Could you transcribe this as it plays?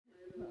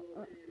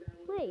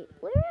Wait,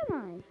 where am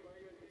I?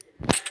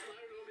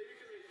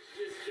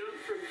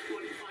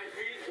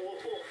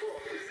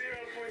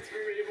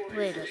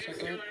 Wait a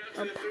second.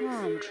 A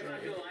palm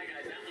tree.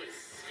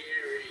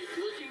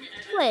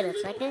 Wait a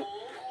second.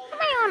 Am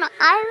I on an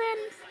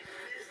island?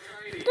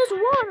 There's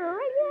water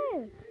right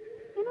here.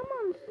 And I'm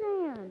on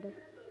sand.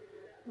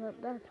 Well,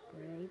 that's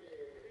great.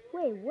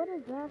 Wait, what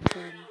is that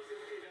thing?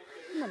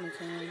 Let me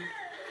see.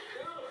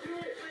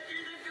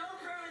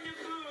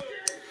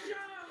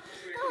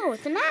 Oh,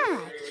 it's an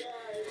axe.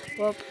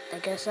 Well, I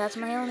guess that's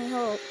my only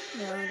hope.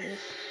 No,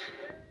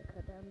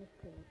 cut down this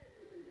tree.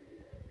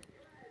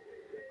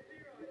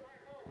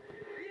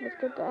 Let's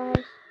get the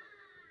axe.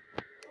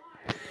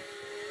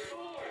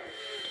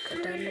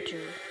 Cut down the tree.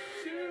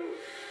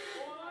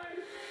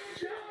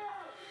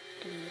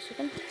 Give me a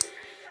second.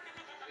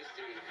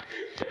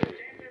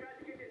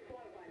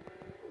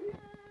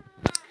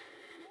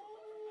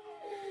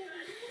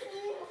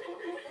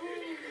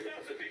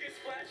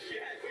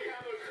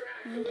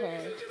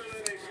 Okay.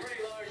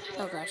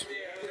 Oh gosh.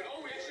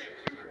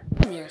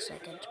 Give me a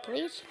second,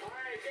 please.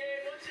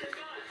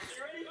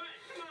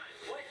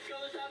 What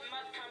goes up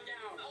must come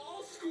down.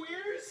 All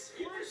squares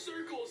were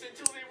circles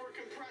until they were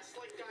compressed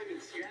like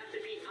diamonds. You have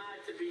to be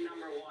odd to be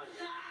number one.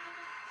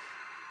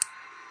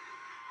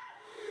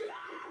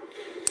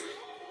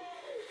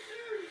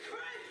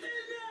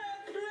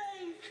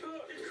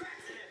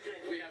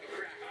 We have a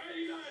crack.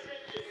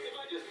 If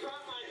I just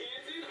drop my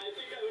hands in, I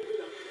think I would do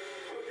them.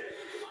 Okay.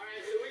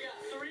 Alright, so we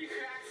got 3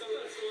 cracks on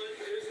this one.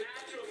 It was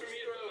natural for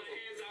me to throw my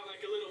hands out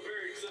like a little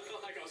bird because I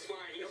felt like I was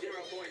flying. 0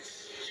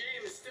 points.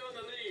 James is still in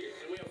the lead.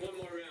 And we have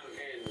 1 more round.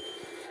 And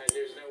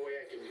there's no way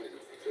I can win.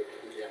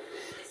 Yeah.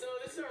 So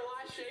this is our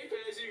last shape,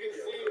 and as you can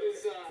see,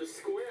 the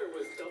square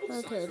was double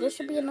sized. Okay, this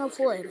should be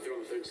enough wood.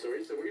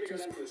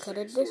 Just cut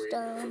this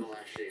down.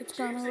 It's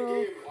gonna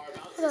roll.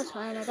 That's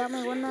fine, I got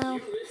my one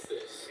now.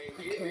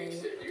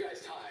 Okay.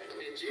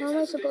 How am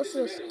I supposed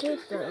to escape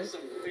though?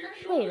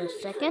 Wait a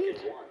second.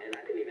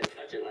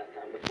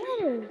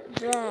 What is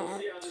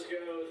that?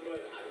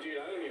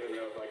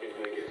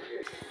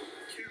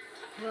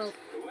 Well,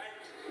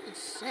 it's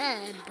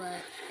sad,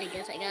 but I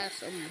guess I got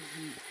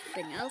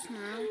something else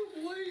now.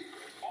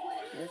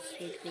 Let's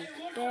take these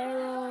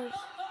barrels.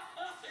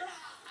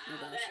 Oh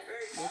gosh,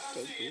 let's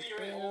take these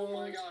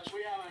barrels.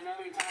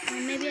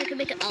 And maybe I can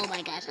make it. Oh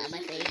my gosh, on my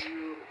face.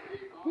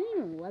 Who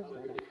even was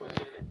that up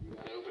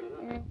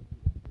there?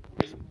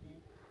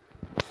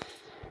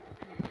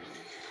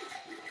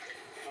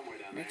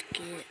 Let's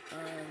get a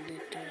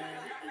little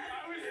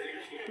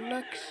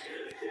blocks.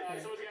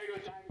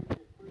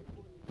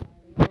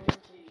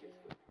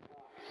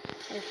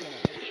 Okay.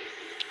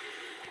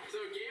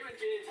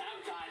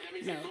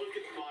 No.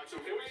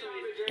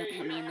 Don't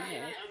hit me in the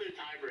head.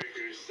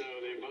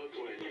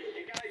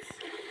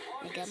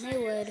 I got my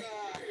wood.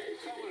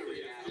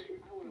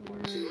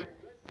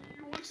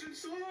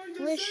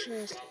 Which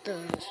is the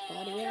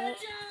body out?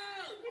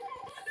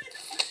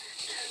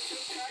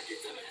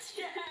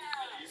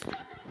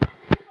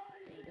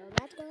 There you go,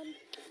 that's done.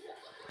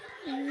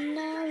 And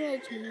now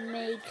let's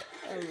make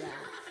a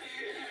raft.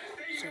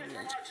 So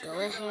let's go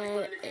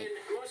ahead and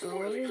go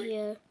over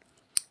here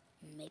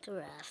and make a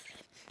raft.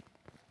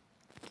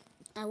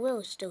 I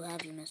will still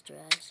have you, Mr.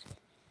 Ice.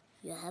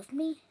 You have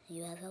me,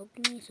 you have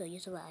helped me, so you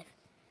survive.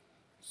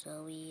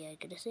 So we are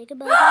gonna say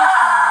goodbye to this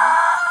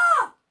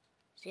island.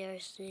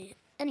 Seriously.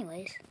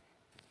 Anyways,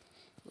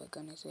 we're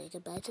gonna say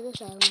goodbye to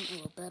this island and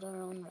we'll build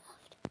our own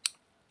raft.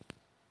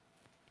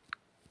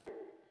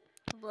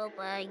 Well,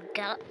 I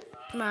got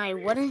my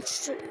wooden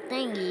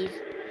thingies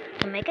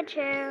to make a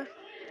chair.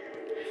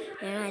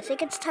 And I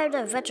think it's time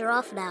to venture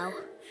off now.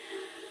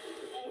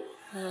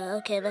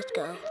 Okay, let's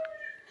go.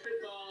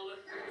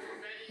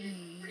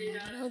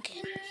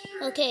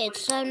 Okay,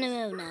 it's time to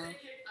move now.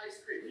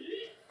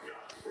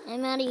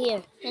 I'm out of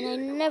here, and I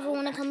never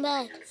want to come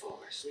back.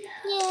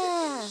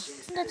 Yeah,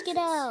 let's get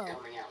out.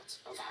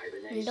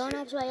 And don't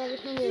ask why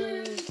everything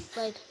is,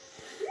 like,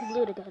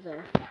 glued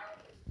together.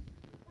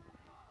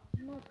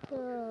 Let's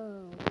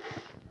go.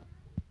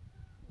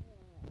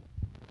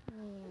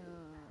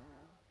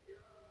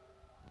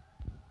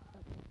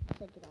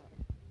 Check it out.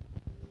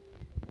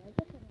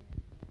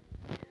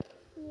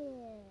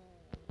 Yeah.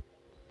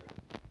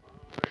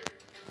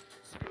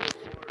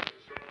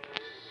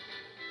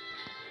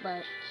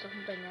 But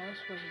something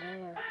else was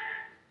there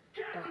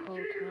the whole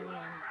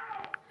time.